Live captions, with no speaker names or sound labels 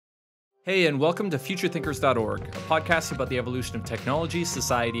Hey, and welcome to futurethinkers.org, a podcast about the evolution of technology,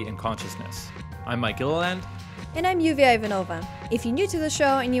 society, and consciousness. I'm Mike Gilliland. And I'm Yuvia Ivanova. If you're new to the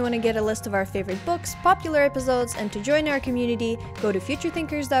show and you want to get a list of our favorite books, popular episodes, and to join our community, go to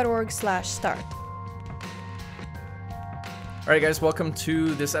futurethinkers.org/start. All right, guys, welcome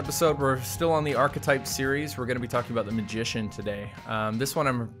to this episode. We're still on the Archetype series. We're going to be talking about the magician today. This one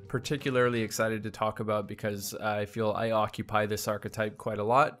I'm particularly excited to talk about because I feel I occupy this archetype quite a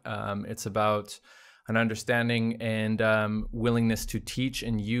lot. It's about an understanding and willingness to teach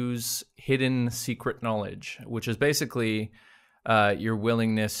and use hidden secret knowledge, which is basically your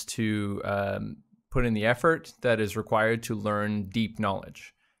willingness to put in the effort that is required to learn deep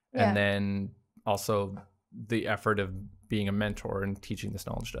knowledge. Yeah. And then also the effort of being a mentor and teaching this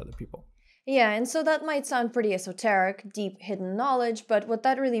knowledge to other people. Yeah, and so that might sound pretty esoteric, deep hidden knowledge, but what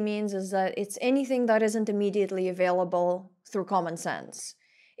that really means is that it's anything that isn't immediately available through common sense.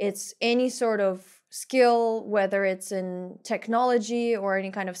 It's any sort of skill, whether it's in technology or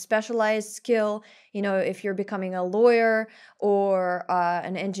any kind of specialized skill. You know, if you're becoming a lawyer or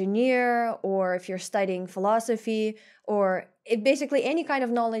an engineer, or if you're studying philosophy, or basically any kind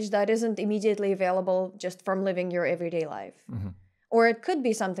of knowledge that isn't immediately available just from living your everyday life. Mm-hmm. Or it could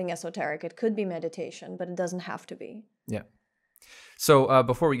be something esoteric. It could be meditation, but it doesn't have to be. Yeah. So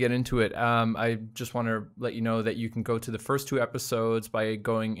before we get into it, I just want to let you know that you can go to the first two episodes by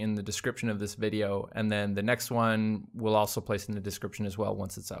going in the description of this video. And then the next one we'll also place in the description as well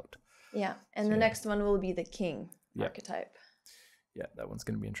once it's out. Yeah. And so, the next one will be the king archetype. Yeah, that one's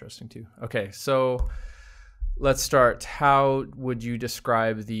going to be interesting too. Okay, so let's start. How would you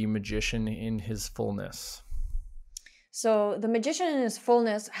describe the magician in his fullness? So the magician in his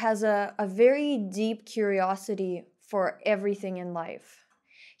fullness has a very deep curiosity for everything in life.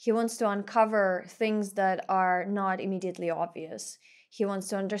 He wants to uncover things that are not immediately obvious. He wants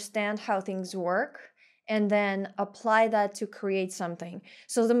to understand how things work and then apply that to create something.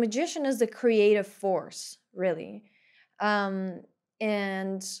 So the magician is the creative force, really.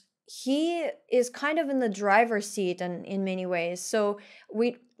 And he is kind of in the driver's seat in many ways. So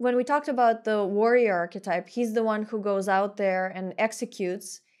when we talked about the warrior archetype, he's the one who goes out there and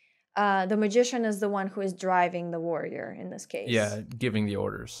executes. The magician is the one who is driving the warrior in this case. Yeah, giving the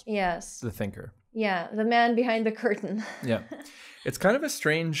orders. Yes. The thinker. Yeah, the man behind the curtain. Yeah. It's kind of a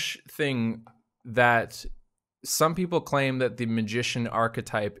strange thing that some people claim that the magician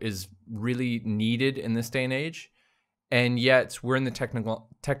archetype is really needed in this day and age. And yet we're in the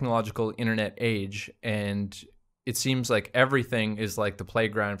technological internet age, and it seems like everything is like the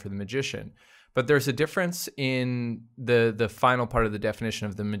playground for the magician. But there's a difference in the final part of the definition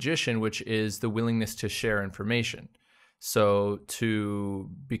of the magician, which is the willingness to share information. So to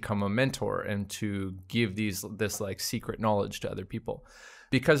become a mentor and to give this like secret knowledge to other people.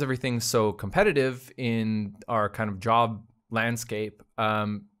 Because everything's so competitive in our kind of job landscape,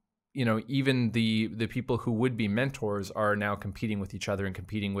 you know, even the people who would be mentors are now competing with each other and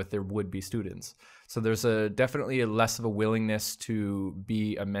competing with their would-be students. So there's definitely a less of a willingness to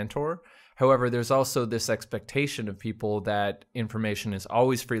be a mentor. However, there's also this expectation of people that information is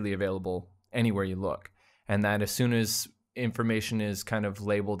always freely available anywhere you look. And that as soon as information is kind of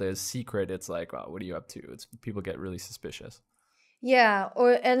labeled as secret, it's like, well, what are you up to? People get really suspicious. Yeah,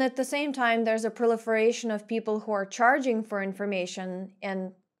 and at the same time, there's a proliferation of people who are charging for information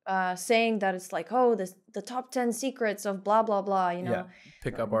and saying that it's like, oh, the top 10 secrets of blah, blah, blah, you know. Yeah,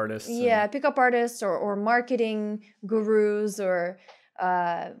 pickup artists. Yeah, pickup artists or marketing gurus or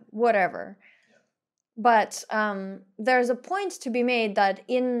whatever. But there's a point to be made that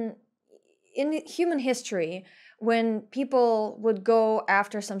in human history, when people would go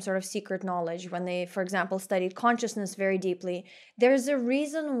after some sort of secret knowledge, when they, for example, studied consciousness very deeply, there's a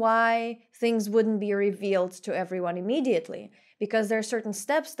reason why things wouldn't be revealed to everyone immediately. Because there are certain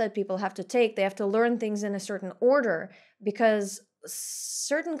steps that people have to take. They have to learn things in a certain order because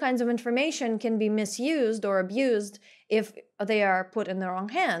certain kinds of information can be misused or abused if they are put in the wrong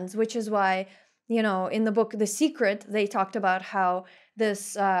hands, which is why, you know, in the book The Secret, they talked about how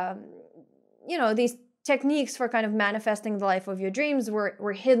this, you know, these techniques for kind of manifesting the life of your dreams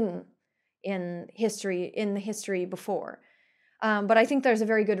were hidden in the history before. But I think there's a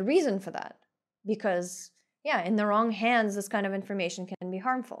very good reason for that because, yeah, in the wrong hands, this kind of information can be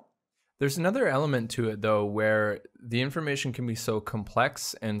harmful. There's another element to it, though, where the information can be so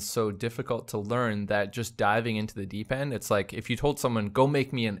complex and so difficult to learn that just diving into the deep end, it's like if you told someone, go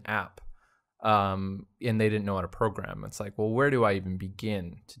make me an app, and they didn't know how to program, it's like, well, where do I even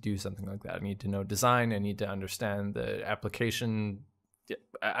begin to do something like that? I need to know design. I need to understand the application.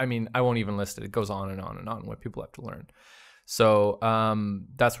 I mean, I won't even list it. It goes on and on and on what people have to learn. So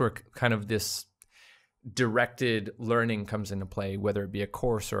that's where kind of this directed learning comes into play, whether it be a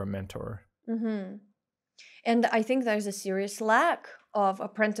course or a mentor. Mm-hmm. And I think there's a serious lack of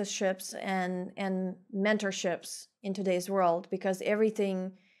apprenticeships and mentorships in today's world, because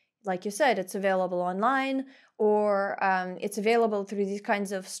everything, like you said, it's available online, or it's available through these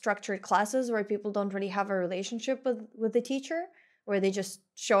kinds of structured classes where people don't really have a relationship with the teacher, where they just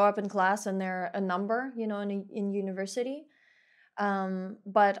show up in class and they're a number, in university.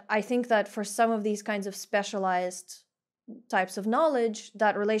 But I think that for some of these kinds of specialized types of knowledge,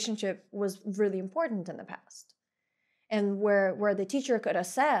 that relationship was really important in the past. And where the teacher could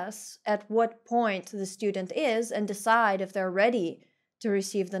assess at what point the student is and decide if they're ready to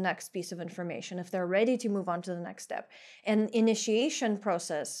receive the next piece of information, if they're ready to move on to the next step. And initiation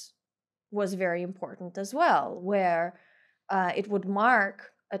process was very important as well, where it would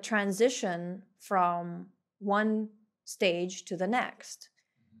mark a transition from one stage to the next.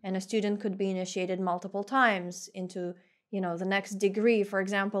 And a student could be initiated multiple times into, the next degree. For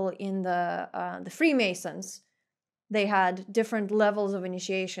example, in the Freemasons, they had different levels of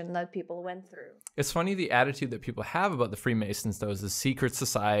initiation that people went through. It's funny, the attitude that people have about the Freemasons, though, is a secret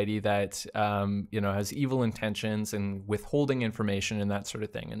society that, has evil intentions and withholding information and that sort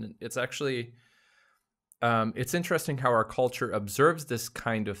of thing. And it's actually, it's interesting how our culture observes this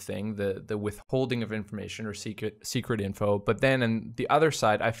kind of thing, the withholding of information or secret info. But then on the other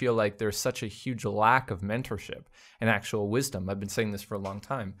side, I feel like there's such a huge lack of mentorship and actual wisdom. I've been saying this for a long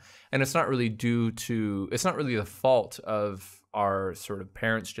time. And it's not really it's not really the fault of our sort of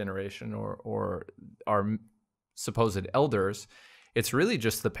parents' generation or our supposed elders. It's really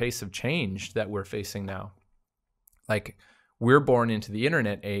just the pace of change that we're facing now. Like, we're born into the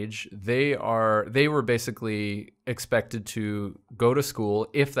internet age. They were basically expected to go to school,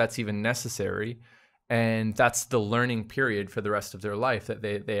 if that's even necessary, and that's the learning period for the rest of their life that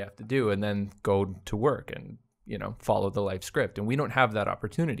they have to do, and then go to work and follow the life script. And we don't have that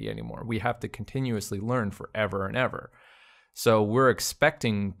opportunity anymore. We have to continuously learn forever and ever. So we're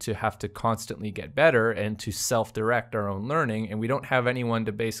expecting to have to constantly get better and to self-direct our own learning, and we don't have anyone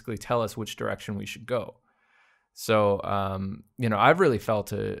to basically tell us which direction we should go. So, I've really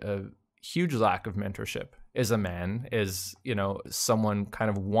felt a huge lack of mentorship as a man, as, someone kind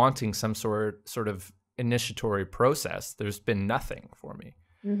of wanting some sort of initiatory process. There's been nothing for me,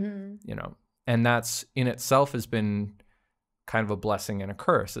 and that's in itself has been kind of a blessing and a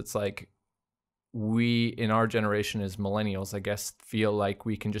curse. It's like we, in our generation as millennials, I guess, feel like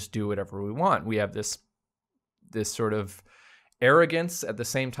we can just do whatever we want. We have this sort of arrogance at the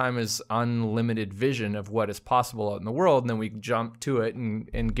same time as unlimited vision of what is possible out in the world, and then we jump to it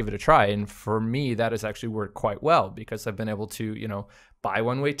and give it a try. And for me, that has actually worked quite well, because I've been able to buy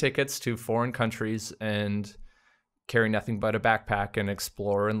one-way tickets to foreign countries and carry nothing but a backpack and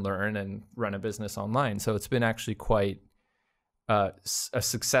explore and learn and run a business online. So it's been actually quite a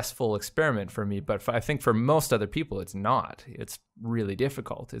successful experiment for me. But I think for most other people, it's not. It's really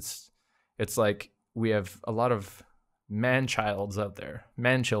difficult. It's like we have a lot of man-childs out there,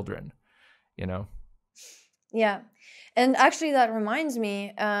 man-children, Yeah. And actually that reminds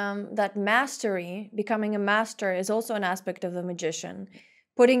me that mastery, becoming a master, is also an aspect of the magician.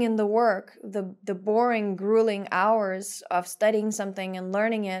 Putting in the work, the boring, grueling hours of studying something and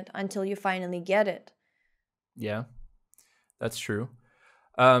learning it until you finally get it. Yeah, that's true.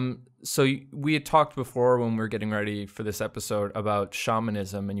 So we had talked before when we were getting ready for this episode about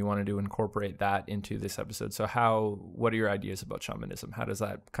shamanism, and you wanted to incorporate that into this episode. So what are your ideas about shamanism? How does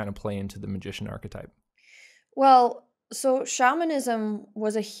that kind of play into the magician archetype? Well, so shamanism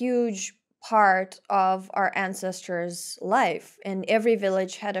was a huge part of our ancestors' life, and every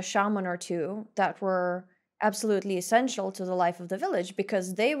village had a shaman or two that were absolutely essential to the life of the village,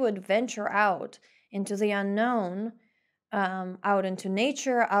 because they would venture out into the unknown, out into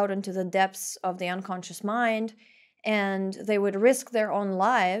nature, out into the depths of the unconscious mind, and they would risk their own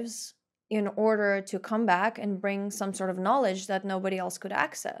lives in order to come back and bring some sort of knowledge that nobody else could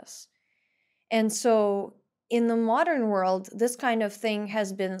access. And so in the modern world, this kind of thing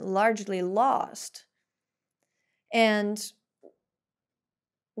has been largely lost. And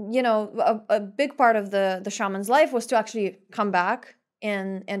a big part of the shaman's life was to actually come back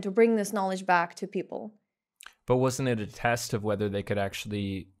and to bring this knowledge back to people. But wasn't it a test of whether they could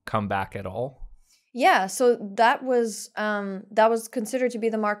actually come back at all? Yeah, so that was considered to be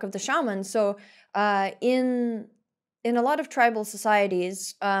the mark of the shaman. So in a lot of tribal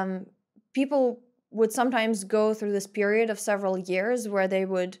societies, people would sometimes go through this period of several years where they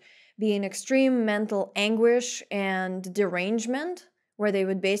would be in extreme mental anguish and derangement, where they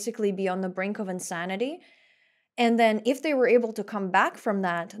would basically be on the brink of insanity. And then if they were able to come back from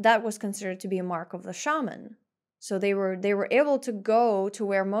that, that was considered to be a mark of the shaman. So they were able to go to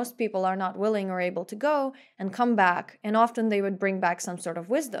where most people are not willing or able to go and come back. And often they would bring back some sort of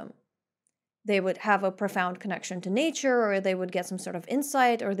wisdom. They would have a profound connection to nature, or they would get some sort of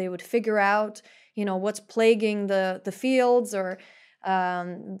insight, or they would figure out, what's plaguing the fields, or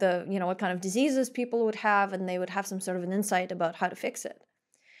what kind of diseases people would have, and they would have some sort of an insight about how to fix it.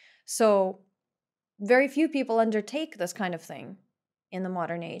 So very few people undertake this kind of thing in the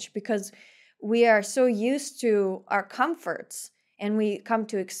modern age because we are so used to our comforts and we come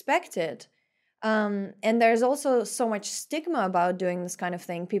to expect it. And there's also so much stigma about doing this kind of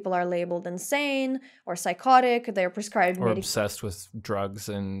thing. People are labeled insane or psychotic. They're prescribed or obsessed with drugs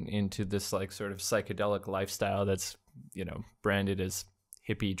and into this like sort of psychedelic lifestyle that's, branded as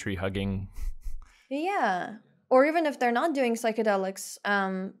hippie, tree hugging. Yeah. Or even if they're not doing psychedelics,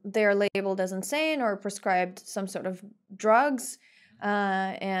 they're labeled as insane or prescribed some sort of drugs.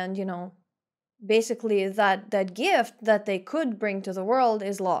 And, basically that gift that they could bring to the world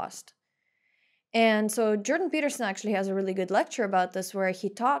is lost. And so Jordan Peterson actually has a really good lecture about this, where he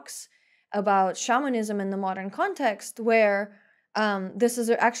talks about shamanism in the modern context, where this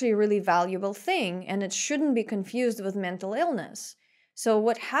is actually a really valuable thing, and it shouldn't be confused with mental illness. So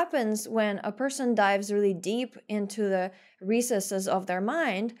what happens when a person dives really deep into the recesses of their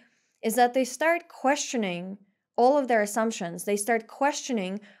mind is that they start questioning all of their assumptions. They start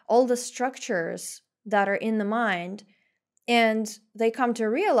questioning all the structures that are in the mind, and they come to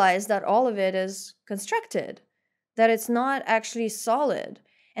realize that all of it is constructed, that it's not actually solid.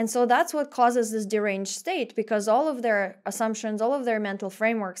 And so that's what causes this deranged state, because all of their assumptions, all of their mental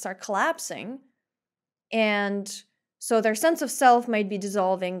frameworks are collapsing. And so their sense of self might be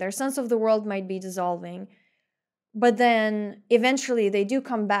dissolving, their sense of the world might be dissolving. But then eventually they do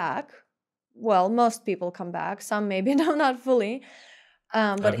come back. Well, most people come back. Some maybe, no, not fully.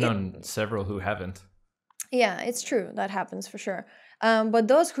 But I've known several who haven't. Yeah, it's true. That happens for sure. But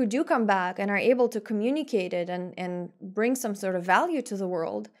those who do come back and are able to communicate it and bring some sort of value to the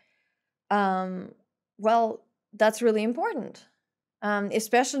world, well, that's really important.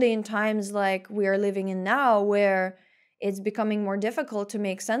 Especially in times like we are living in now, where it's becoming more difficult to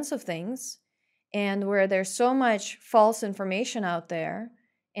make sense of things, and where there's so much false information out there,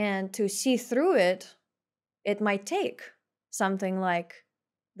 and to see through it, it might take something like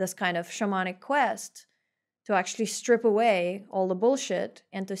this kind of shamanic quest to actually strip away all the bullshit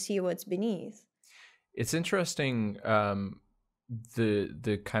and to see what's beneath. It's interesting,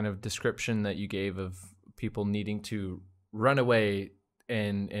 the kind of description that you gave of people needing to run away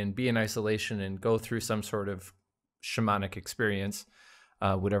and be in isolation and go through some sort of shamanic experience,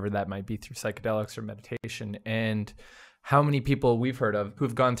 whatever that might be, through psychedelics or meditation, and how many people we've heard of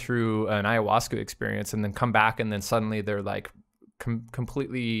who've gone through an ayahuasca experience and then come back and then suddenly they're like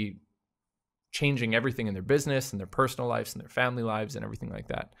completely changing everything in their business and their personal lives and their family lives and everything like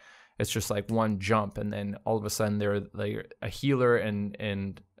that. It's just like one jump, and then all of a sudden they're like a healer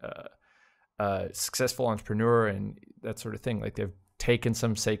and a successful entrepreneur and that sort of thing. Like they've taken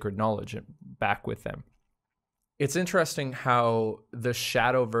some sacred knowledge back with them. It's interesting how the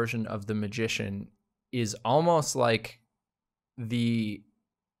shadow version of the magician is almost like the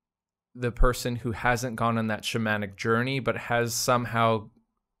person who hasn't gone on that shamanic journey, but has somehow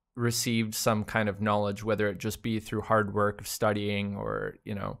received some kind of knowledge, whether it just be through hard work of studying, or,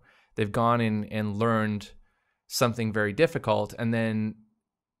 they've gone in and learned something very difficult. And then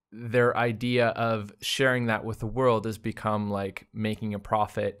their idea of sharing that with the world has become like making a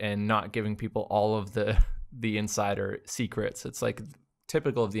profit and not giving people all of the insider secrets. It's like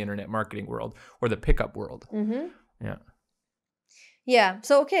typical of the internet marketing world or the pickup world. Mm-hmm. Yeah. Yeah.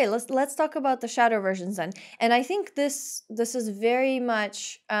 So, okay, let's talk about the shadow versions then. And I think this is very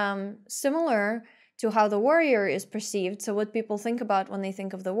much similar to how the warrior is perceived. So what people think about when they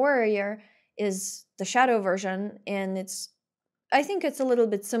think of the warrior is the shadow version, and I think it's a little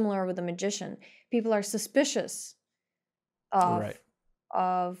bit similar with the magician. People are suspicious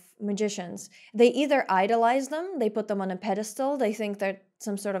of magicians. They either idolize them, they put them on a pedestal, they think they're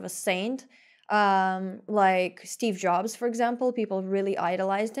some sort of a saint. Like Steve Jobs, for example, people really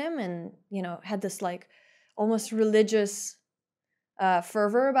idolized him and, had this like almost religious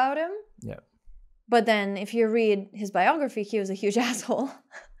fervor about him. Yeah. But then if you read his biography, he was a huge asshole.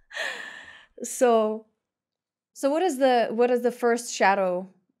 So what is the first shadow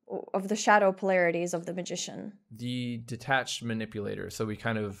of the shadow polarities of the magician? The detached manipulator. So we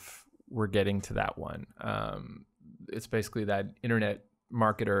kind of were getting to that one. It's basically that internet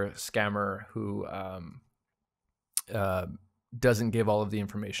marketer, scammer who doesn't give all of the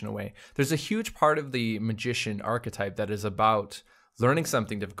information away. There's a huge part of the magician archetype that is about learning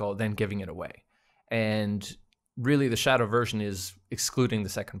something difficult, then giving it away. And really the shadow version is excluding the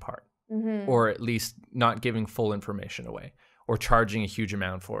second part, or at least not giving full information away, or charging a huge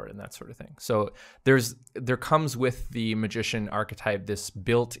amount for it and that sort of thing. So there comes with the magician archetype this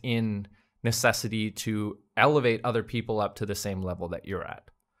built-in necessity to elevate other people up to the same level that you're at.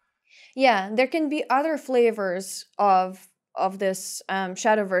 Yeah, there can be other flavors of this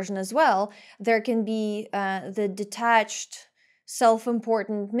shadow version as well. There can be the detached,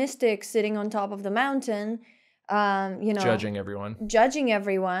 self-important mystic sitting on top of the mountain, Judging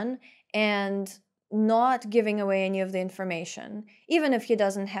everyone, and not giving away any of the information, even if he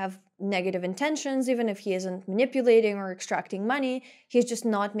doesn't have negative intentions, even if he isn't manipulating or extracting money, he's just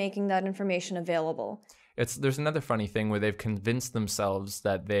not making that information available. There's another funny thing where they've convinced themselves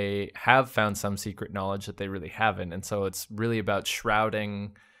that they have found some secret knowledge that they really haven't. And so it's really about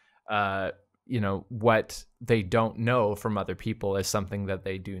shrouding, what they don't know from other people as something that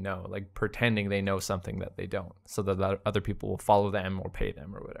they do know, like pretending they know something that they don't, so that other people will follow them or pay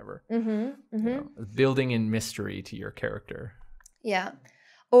them or whatever. Building in mystery to your character. Yeah.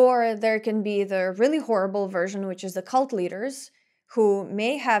 Or there can be the really horrible version, which is the cult leaders, who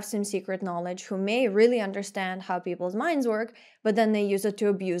may have some secret knowledge, who may really understand how people's minds work, but then they use it to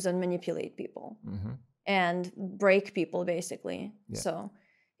abuse and manipulate people and break people, basically. Yeah. So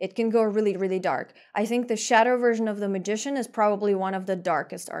it can go really, really dark. I think the shadow version of the magician is probably one of the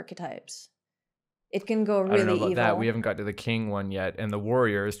darkest archetypes. It can go really evil. I don't know about that. We haven't got to the king one yet. And the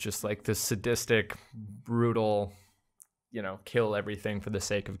warrior is just like this sadistic, brutal, kill everything for the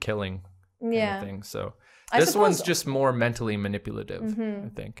sake of killing kind of thing. So this one's just more mentally manipulative, I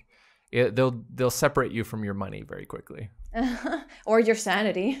think. They'll separate you from your money very quickly. Or your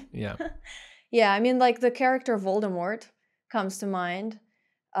sanity. Yeah. Yeah, I mean, like the character Voldemort comes to mind.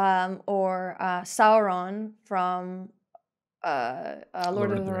 Or Sauron from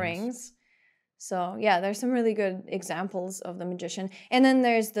Lord of the Rings. So yeah, there's some really good examples of the magician. And then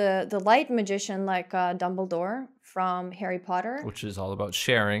there's the light magician like Dumbledore from Harry Potter. Which is all about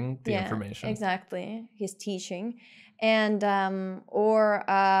sharing the information. Exactly. He's teaching. And or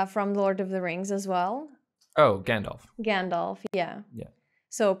from Lord of the Rings as well. Oh, Gandalf. Gandalf, yeah. Yeah.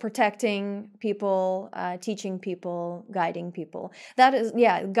 So protecting people, teaching people, guiding people. That is,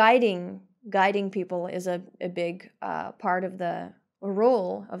 guiding people is a big part of the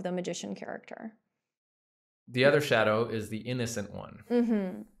role of the magician character. The other shadow is the innocent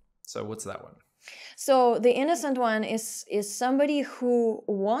one. So what's that one? So the innocent one is somebody who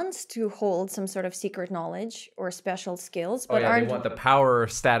wants to hold some sort of secret knowledge or special skills, but they want the power,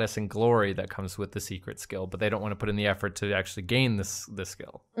 status, and glory that comes with the secret skill, but they don't want to put in the effort to actually gain this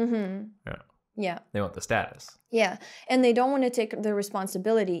skill. Yeah. They want the status. Yeah, and they don't want to take the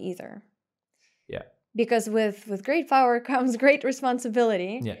responsibility either. Yeah. Because with great power comes great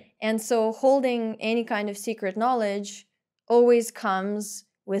responsibility. Yeah. And so holding any kind of secret knowledge always comes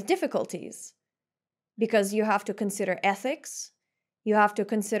with difficulties. Because you have to consider ethics, you have to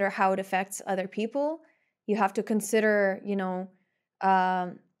consider how it affects other people, you have to consider,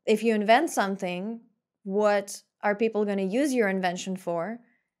 if you invent something, what are people going to use your invention for?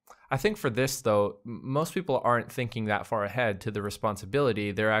 I think for this, though, most people aren't thinking that far ahead to the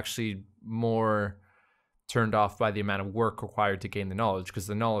responsibility. They're actually more turned off by the amount of work required to gain the knowledge, because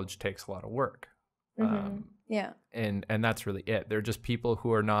the knowledge takes a lot of work. Yeah. And that's really it. They're just people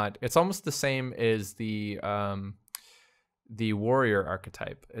who are not, it's almost the same as the warrior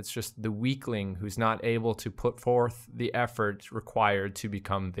archetype. It's just the weakling who's not able to put forth the effort required to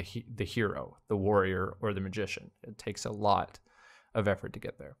become the hero, the warrior, or the magician. It takes a lot of effort to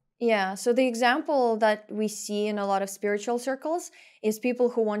get there. Yeah, so the example that we see in a lot of spiritual circles is people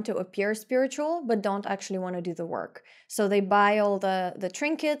who want to appear spiritual but don't actually want to do the work. So they buy all the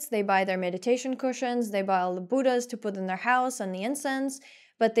trinkets, they buy their meditation cushions, they buy all the Buddhas to put in their house and the incense,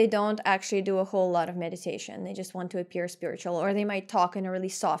 but they don't actually do a whole lot of meditation. They just want to appear spiritual, or they might talk in a really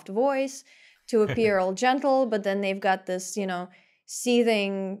soft voice to appear all gentle, but then they've got this,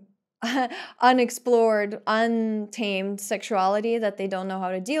 seething unexplored, untamed sexuality that they don't know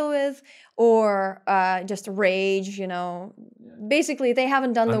how to deal with, or just rage, Basically, they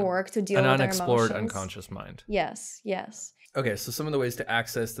haven't done the work to deal with their emotions. An unexplored unconscious mind. Yes. Okay, so some of the ways to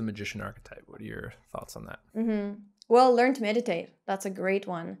access the magician archetype. What are your thoughts on that? Well, learn to meditate. That's a great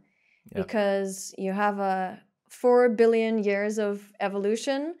one. Yeah. Because you have 4 billion years of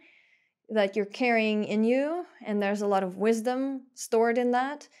evolution that you're carrying in you, and there's a lot of wisdom stored in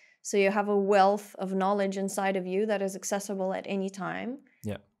that. So you have a wealth of knowledge inside of you that is accessible at any time.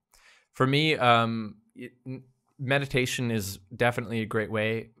 Yeah. For me, meditation is definitely a great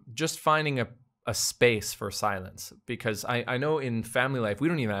way. Just finding a space for silence, because I know in family life, we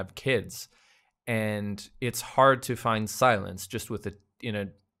don't even have kids, and it's hard to find silence just in a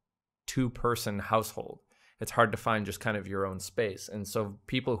 2-person household. It's hard to find just kind of your own space. And so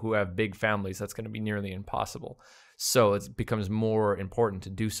people who have big families, that's going to be nearly impossible. So it becomes more important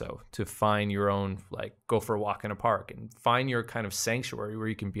to do so, to find your own, like, go for a walk in a park and find your kind of sanctuary where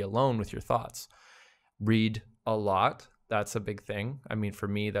you can be alone with your thoughts. Read a lot. That's a big thing. I mean, for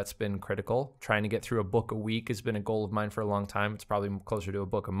me, that's been critical. Trying to get through a book a week has been a goal of mine for a long time. It's probably closer to a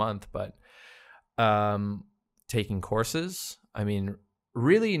book a month, but taking courses. I mean,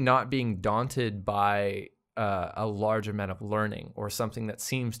 really not being daunted by a large amount of learning or something that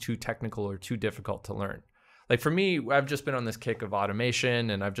seems too technical or too difficult to learn. Like for me, I've just been on this kick of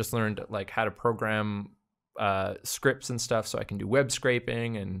automation, and I've just learned like how to program scripts and stuff so I can do web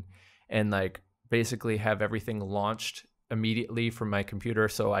scraping and like basically have everything launched immediately from my computer,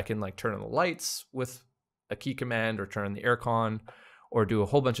 so I can like turn on the lights with a key command, or turn on the aircon, or do a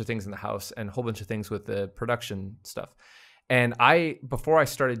whole bunch of things in the house and a whole bunch of things with the production stuff. And before I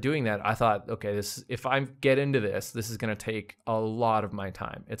started doing that, I thought, okay, if I get into this is going to take a lot of my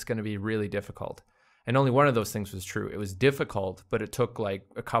time. It's going to be really difficult. And only one of those things was true. It was difficult, but it took like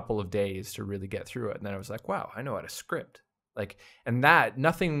a couple of days to really get through it. And then I was like, wow, I know how to script. Like, and that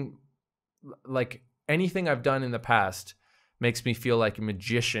nothing, like anything I've done in the past makes me feel like a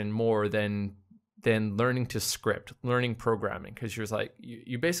magician more than learning to script, learning programming. Cause you're like,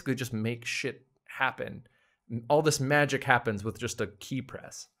 you basically just make shit happen. All this magic happens with just a key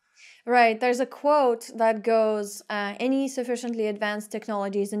press. Right. There's a quote that goes, any sufficiently advanced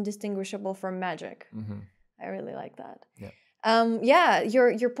technology is indistinguishable from magic. Mm-hmm. I really like that. Yeah.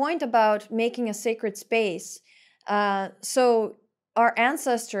 Your point about making a sacred space. So our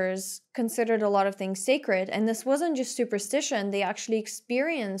ancestors considered a lot of things sacred, and this wasn't just superstition. They actually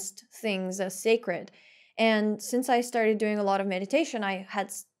experienced things as sacred. And since I started doing a lot of meditation,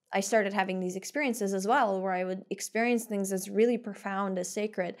 I started having these experiences as well, where I would experience things as really profound, as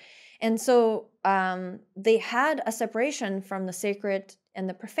sacred. And so they had a separation from the sacred and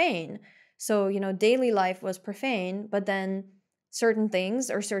the profane. So, daily life was profane, but then certain things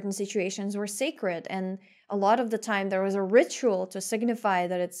or certain situations were sacred. And a lot of the time there was a ritual to signify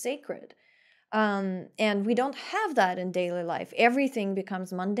that it's sacred. And we don't have that in daily life. Everything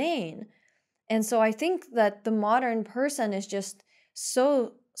becomes mundane. And so I think that the modern person is just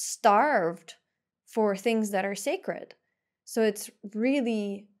so starved for things that are sacred. So it's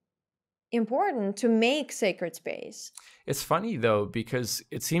really important to make sacred space. It's funny though, because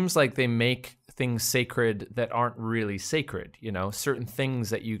it seems like they make things sacred that aren't really sacred, certain things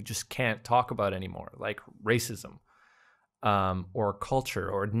that you just can't talk about anymore, like racism, or culture,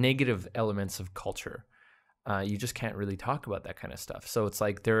 or negative elements of culture. You just can't really talk about that kind of stuff. So it's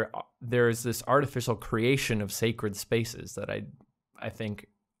like there's this artificial creation of sacred spaces that I think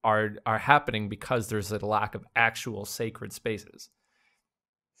are happening because there's a lack of actual sacred spaces.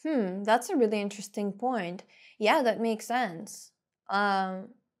 That's a really interesting point. Yeah, that makes sense. Yeah,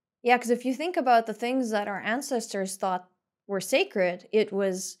 because if you think about the things that our ancestors thought were sacred, it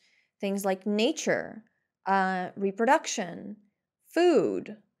was things like nature, reproduction,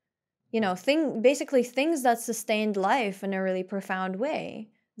 food, basically things that sustained life in a really profound way.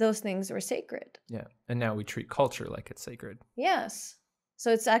 Those things were sacred. Yeah, and now we treat culture like it's sacred. Yes.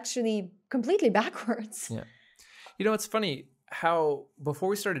 So it's actually completely backwards. Yeah. It's funny how before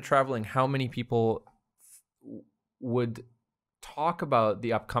we started traveling, how many people would talk about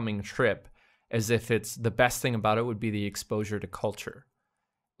the upcoming trip as if it's the best thing about it would be the exposure to culture.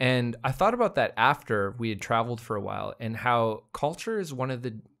 And I thought about that after we had traveled for a while, and how culture is one of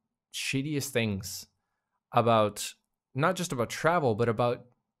the shittiest things about, not just about travel, but about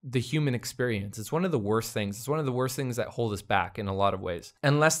the human experience. It's one of the worst things. It's one of the worst things that hold us back in a lot of ways.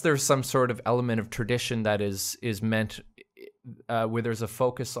 Unless there's some sort of element of tradition that is meant where there's a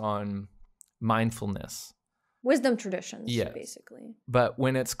focus on mindfulness. Wisdom traditions, yes. Basically. But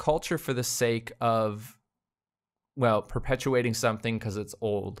when it's culture for the sake of, perpetuating something because it's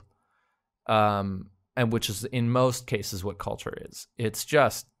old, and which is in most cases what culture is, it's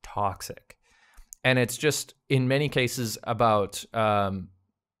just toxic. And it's just, in many cases, about,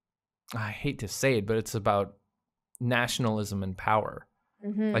 I hate to say it, but it's about nationalism and power.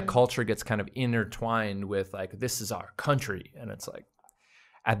 Mm-hmm. Like culture gets kind of intertwined with like, this is our country. And it's like,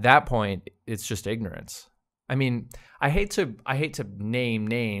 at that point, it's just ignorance. I mean, I hate to name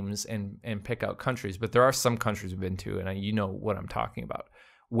names and pick out countries, but there are some countries we've been to, and you know what I'm talking about,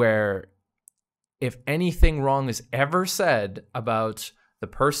 where if anything wrong is ever said about the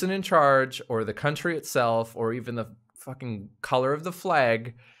person in charge or the country itself or even the fucking color of the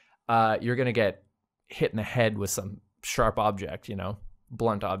flag, you're going to get hit in the head with some sharp object, you know,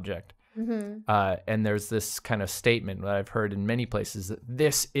 blunt object. And there's this kind of statement that I've heard in many places that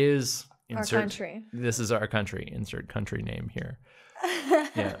this is our country. This is our country. Insert country name here.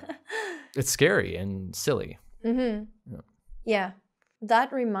 Yeah. It's scary and silly. Yeah.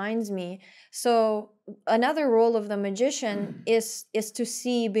 That reminds me. So another role of the magician is to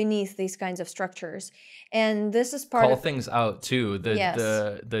see beneath these kinds of structures. And this is part Call of things out too.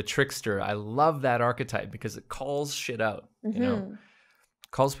 The trickster. I love that archetype because it calls shit out, you know.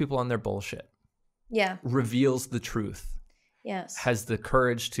 Calls people on their bullshit. Yeah. Reveals the truth. Yes. Has the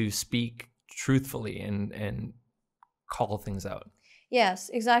courage to speak truthfully and call things out. Yes,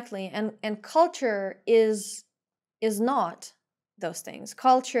 exactly. And culture is not those things.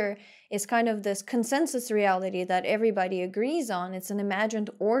 Culture is kind of this consensus reality that everybody agrees on. It's an imagined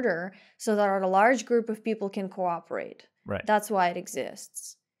order so that a large group of people can cooperate. Right. That's why it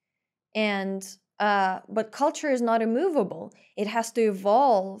exists. And but culture is not immovable. It has to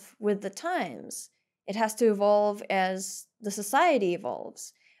evolve with the times. It has to evolve as the society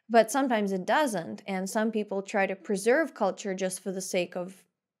evolves. But sometimes it doesn't. And some people try to preserve culture just for the sake of,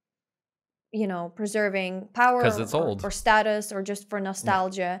 you know, preserving power it's old. Or status or just for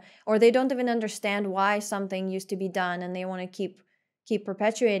nostalgia. Or they don't even understand why something used to be done and they want to keep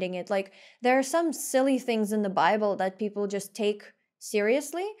perpetuating it. Like there are some silly things in the Bible that people just take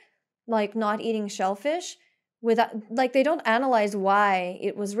seriously, like not eating shellfish. Without, like, they don't analyze why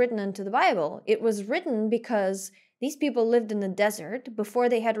it was written into the Bible. It was written because these people lived in the desert before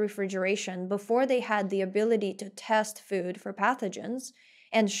they had refrigeration, before they had the ability to test food for pathogens,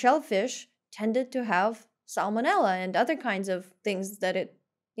 and shellfish tended to have salmonella and other kinds of things that it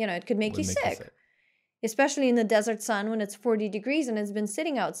could make you sick. Especially in the desert sun when it's 40 degrees and it's been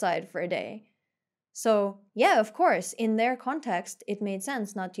sitting outside for a day. So, yeah, of course, in their context, it made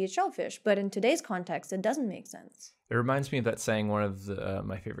sense not to eat shellfish. But in today's context, it doesn't make sense. It reminds me of that saying one of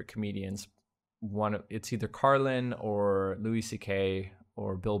my favorite comedians, it's either Carlin or Louis C.K.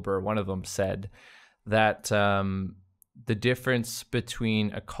 or Bill Burr, one of them said that the difference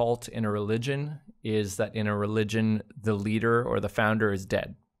between a cult and a religion is that in a religion, the leader or the founder is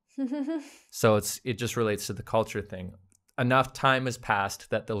dead. So it just relates to the culture thing. Enough time has passed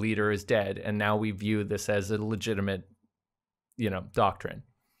that the leader is dead, and now we view this as a legitimate, doctrine.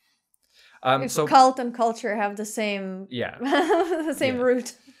 So cult and culture have the same, the same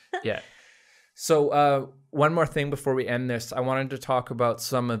root. Yeah. So one more thing before we end this, I wanted to talk about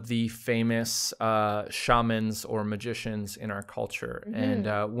some of the famous shamans or magicians in our culture,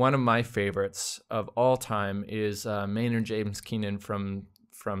 and one of my favorites of all time is Maynard James Keenan from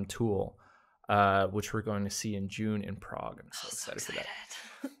Tool. Which we're going to see in June in Prague. I'm so excited for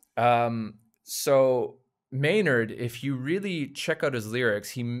that. So Maynard, if you really check out his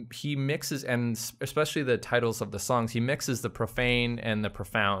lyrics, he mixes, and especially the titles of the songs, he mixes the profane and the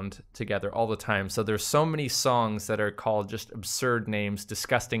profound together all the time. So there's so many songs that are called just absurd names,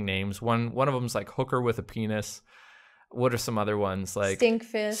 disgusting names. One of them's like Hooker with a Penis. What are some other ones? Like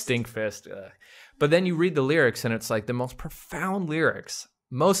Stinkfist. But then you read the lyrics and it's like the most profound lyrics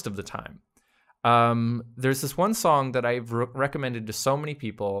most of the time. There's this one song that I've recommended to so many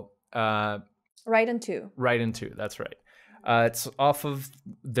people. Right into. That's right. It's off of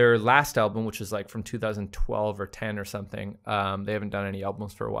their last album, which is like from 2012 or 10 or something. They haven't done any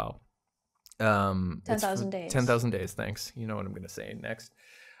albums for a while. 10,000 Days. 10,000 Days, thanks. You know what I'm going to say next.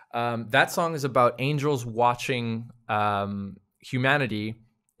 That song is about angels watching humanity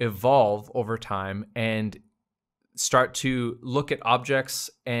evolve over time and start to look at objects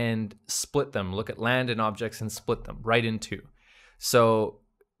and split them, look at land and objects and split them right in two. So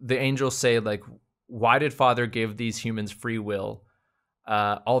the angels say, like, why did Father give these humans free will?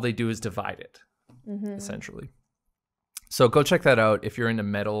 All they do is divide it, essentially. So go check that out if you're into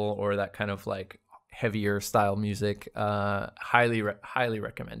metal or that kind of like heavier style music. Highly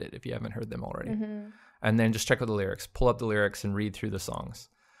recommend it if you haven't heard them already. And then just check out the lyrics, pull up the lyrics and read through the songs.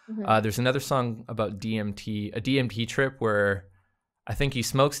 There's another song about DMT, a DMT trip where I think he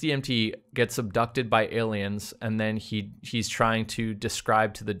smokes DMT, gets abducted by aliens, and then he's trying to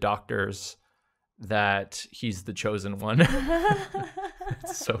describe to the doctors that he's the chosen one.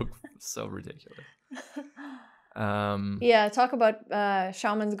 It's so ridiculous. Talk about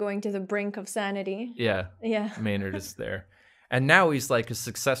shamans going to the brink of sanity. Yeah. Maynard is there. And now he's like a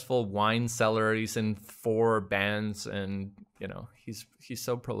successful wine seller. He's in 4 bands, and he's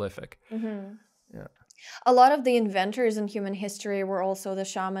so prolific. Yeah. A lot of the inventors in human history were also the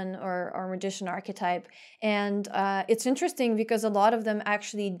shaman or magician archetype. And it's interesting because a lot of them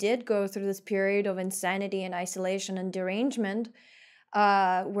actually did go through this period of insanity and isolation and derangement,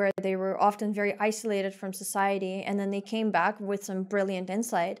 where they were often very isolated from society, and then they came back with some brilliant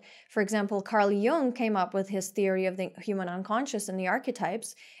insight. For example, Carl Jung came up with his theory of the human unconscious and the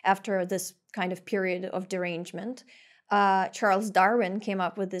archetypes after this kind of period of derangement. Charles Darwin came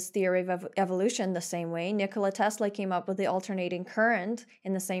up with this theory of evolution the same way. Nikola Tesla came up with the alternating current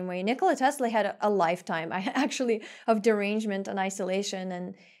in the same way. Nikola Tesla had a lifetime actually of derangement and isolation,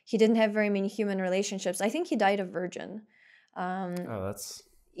 and he didn't have very many human relationships. I think he died a virgin. Oh, that's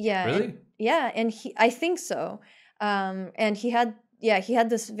Yeah, really? and I think so. And he had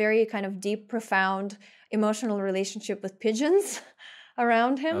this very kind of deep, profound emotional relationship with pigeons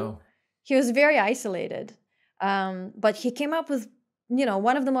around him. Oh, He was very isolated. But he came up with,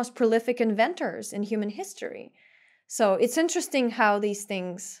 one of the most prolific inventors in human history. So it's interesting how these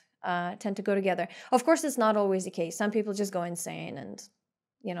things tend to go together. Of course, it's not always the case. Some people just go insane and,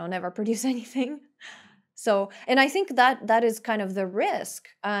 never produce anything. So, and I think that is kind of the risk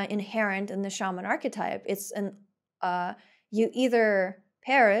inherent in the shaman archetype. It's you either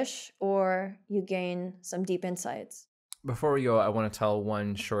perish or you gain some deep insights. before we go, I want to tell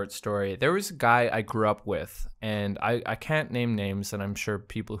one short story. There was a guy I grew up with, and I can't name names, and I'm sure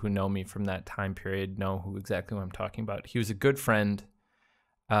people who know me from that time period know who exactly what I'm talking about. He was a good friend,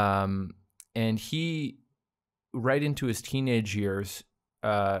 and he, right into his teenage years,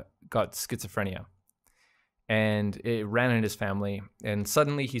 got schizophrenia. And it ran in his family, and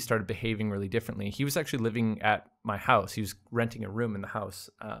suddenly he started behaving really differently. He was actually living at my house. He was renting a room in the house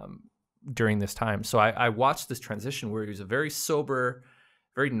during this time. So I watched this transition where he was a very sober,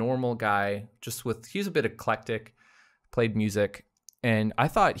 very normal guy, he was a bit eclectic, played music, and I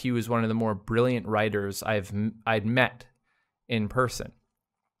thought he was one of the more brilliant writers I'd met in person.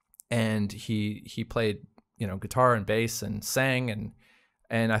 And he played, guitar and bass and sang,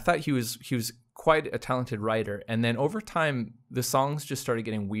 and I thought he was quite a talented writer. And then over time, the songs just started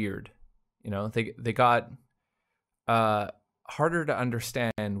getting weird. They got harder to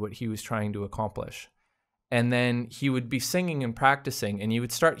understand what he was trying to accomplish. And then he would be singing and practicing, and he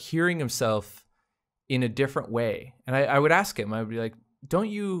would start hearing himself in a different way. And I would ask him, I would be like, don't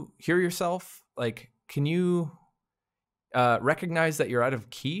you hear yourself? Like, can you recognize that you're out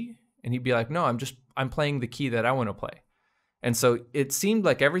of key? And he'd be like, no, I'm playing the key that I want to play. And so it seemed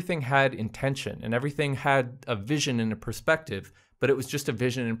like everything had intention and everything had a vision and a perspective, but it was just a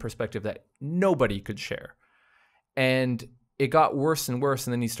vision and perspective that nobody could share. And it got worse and worse.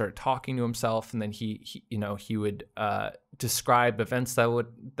 And then he started talking to himself, and then he would describe events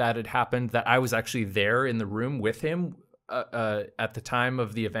that had happened, that I was actually there in the room with him at the time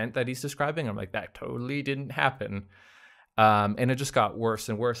of the event that he's describing. I'm like, that totally didn't happen. And it just got worse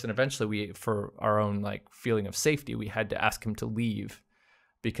and worse. And eventually for our own feeling of safety, we had to ask him to leave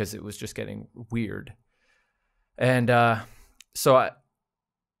because it was just getting weird. And so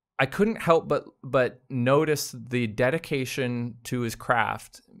I couldn't help but notice the dedication to his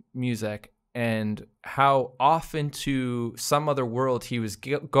craft, music, and how off into some other world he was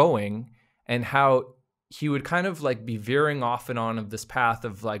going, and how he would kind of be veering off and on of this path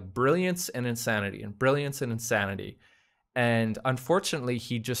of brilliance and insanity and brilliance and insanity. And unfortunately,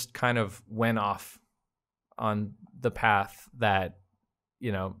 he just kind of went off on the path that,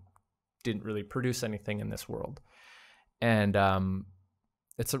 didn't really produce anything in this world. And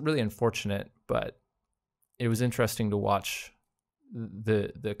it's really unfortunate, but it was interesting to watch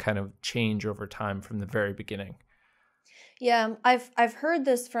the kind of change over time from the very beginning. Yeah, I've heard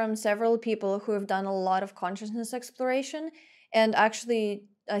this from several people who have done a lot of consciousness exploration, and actually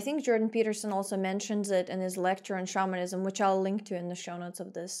I think Jordan Peterson also mentions it in his lecture on shamanism, which I'll link to in the show notes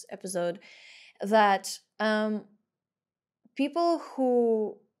of this episode, that people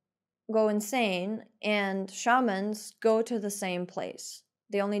who go insane and shamans go to the same place.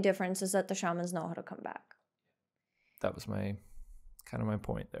 The only difference is that the shamans know how to come back. That was my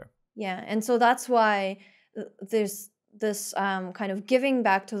point there. Yeah, and so that's why there's this kind of giving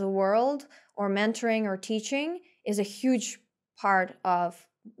back to the world, or mentoring or teaching, is a huge part of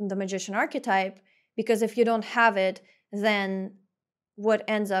the magician archetype, because if you don't have it, then what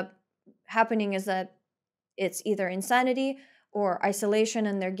ends up happening is that it's either insanity or isolation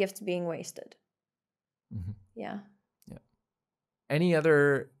and their gifts being wasted. Mm-hmm. Yeah. Any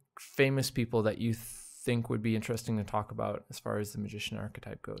other famous people that you think would be interesting to talk about as far as the magician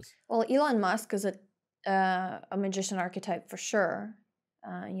archetype goes? Well, Elon Musk is a magician archetype for sure.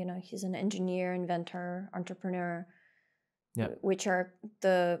 He's an engineer, inventor, entrepreneur, yeah, which are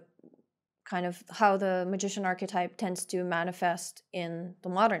the kind of how the magician archetype tends to manifest in the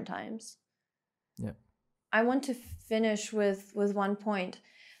modern times. Yeah. I want to finish with one point,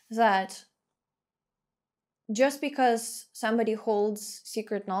 that just because somebody holds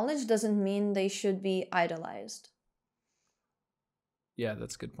secret knowledge doesn't mean they should be idolized. Yeah,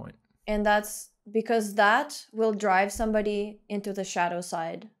 that's a good point. And that's because that will drive somebody into the shadow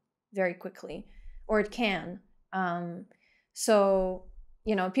side very quickly, or it can. So,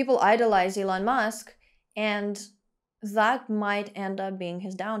 people idolize Elon Musk, and that might end up being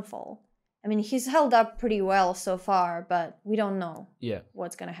his downfall. I mean, he's held up pretty well so far, but we don't know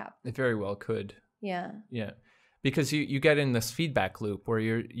what's going to happen. It very well could. Yeah. Yeah. Because you get in this feedback loop where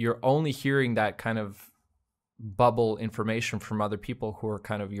you're only hearing that kind of bubble information from other people who are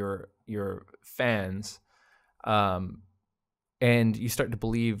kind of your fans. And you start to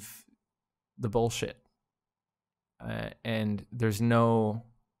believe the bullshit. And there's no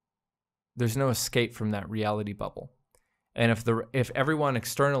escape from that reality bubble. And if everyone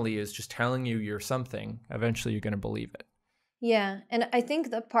externally is just telling you you're something, eventually you're going to believe it. Yeah, and I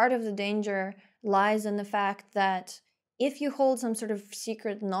think that part of the danger lies in the fact that if you hold some sort of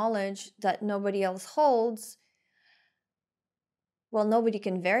secret knowledge that nobody else holds, well, nobody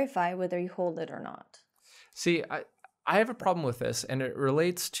can verify whether you hold it or not. See, I have a problem with this, and it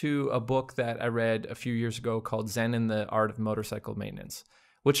relates to a book that I read a few years ago called Zen and the Art of Motorcycle Maintenance,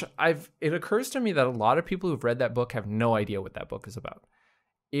 which it occurs to me that a lot of people who've read that book have no idea what that book is about.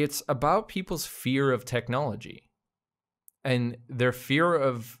 It's about people's fear of technology and their fear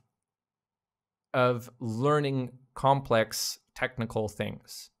of learning complex technical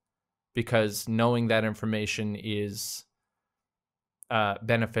things, because knowing that information is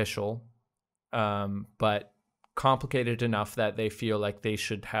beneficial, but complicated enough that they feel like they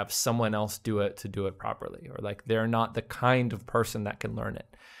should have someone else do it to do it properly, or like they're not the kind of person that can learn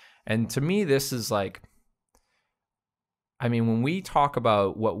it. And to me, this is like, I mean, when we talk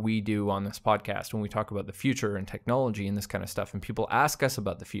about what we do on this podcast, when we talk about the future and technology and this kind of stuff, and people ask us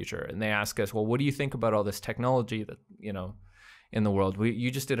about the future, and they ask us, well, what do you think about all this technology that, in the world? You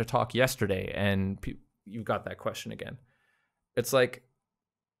just did a talk yesterday, and you got that question again. It's like,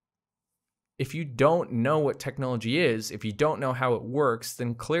 if you don't know what technology is, if you don't know how it works,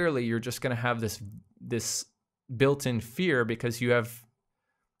 then clearly you're just going to have this built-in fear, because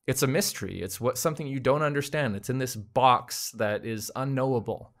it's a mystery. It's something you don't understand. It's in this box that is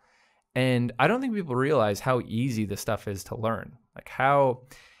unknowable. And I don't think people realize how easy this stuff is to learn. Like how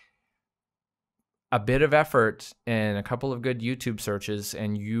a bit of effort and a couple of good YouTube searches,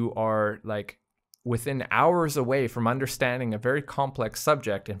 and you are like within hours away from understanding a very complex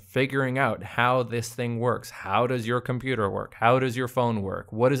subject and figuring out how this thing works. How does your computer work? How does your phone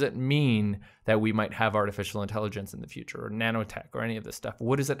work? What does it mean that we might have artificial intelligence in the future, or nanotech, or any of this stuff?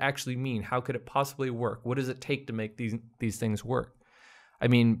 What does it actually mean? How could it possibly work? What does it take to make these things work? I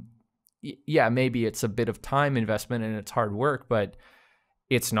mean, yeah, maybe it's a bit of time investment and it's hard work, but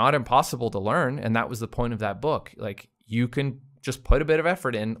it's not impossible to learn. And that was the point of that book. Like, you can just put a bit of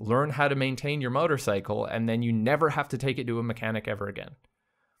effort in, learn how to maintain your motorcycle, and then you never have to take it to a mechanic ever again.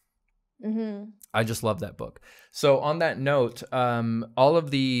 Mm-hmm. I just love that book. So on that note, all of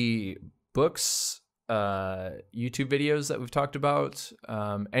the books, YouTube videos that we've talked about,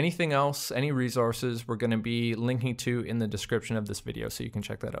 anything else, any resources, we're going to be linking to in the description of this video, so you can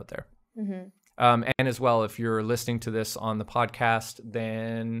check that out there. Mm-hmm. And as well, if you're listening to this on the podcast,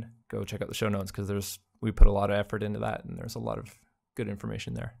 then go check out the show notes, because we put a lot of effort into that, and there's a lot of good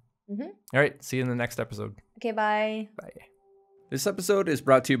information there. Mm-hmm. All right, see you in the next episode. Okay, bye. Bye. This episode is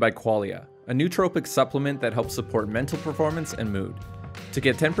brought to you by Qualia, a nootropic supplement that helps support mental performance and mood. To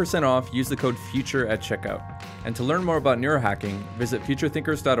get 10% off, use the code FUTURE at checkout. And to learn more about neurohacking, visit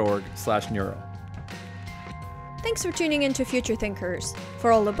futurethinkers.org/neuro. Thanks for tuning in to Future Thinkers.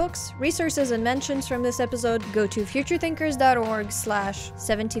 For all the books, resources, and mentions from this episode, go to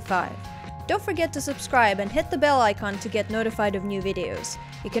futurethinkers.org/75. Don't forget to subscribe and hit the bell icon to get notified of new videos.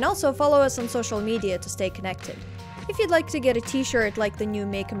 You can also follow us on social media to stay connected. If you'd like to get a t-shirt like the new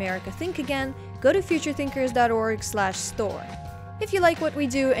Make America Think Again, go to futurethinkers.org/store. If you like what we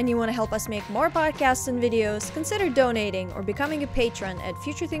do and you want to help us make more podcasts and videos, consider donating or becoming a patron at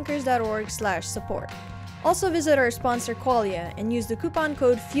futurethinkers.org/support. Also visit our sponsor Qualia and use the coupon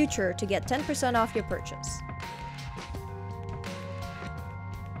code FUTURE to get 10% off your purchase.